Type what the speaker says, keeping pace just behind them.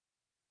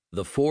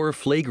The 4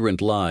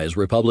 Flagrant Lies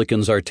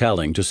Republicans Are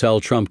Telling to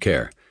Sell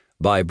Trumpcare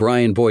by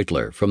Brian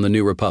Beutler from the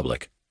New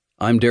Republic.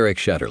 I'm Derek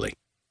Shetterly.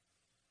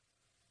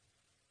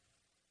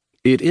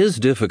 It is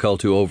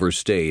difficult to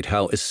overstate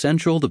how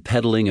essential the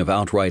peddling of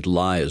outright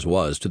lies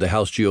was to the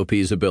House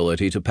GOP's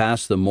ability to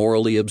pass the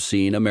morally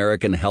obscene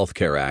American Health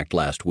Care Act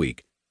last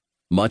week.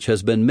 Much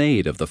has been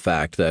made of the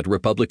fact that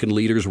Republican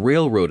leaders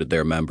railroaded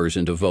their members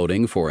into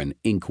voting for an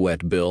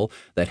ink-wet bill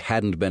that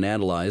hadn't been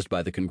analyzed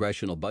by the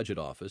Congressional Budget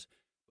Office.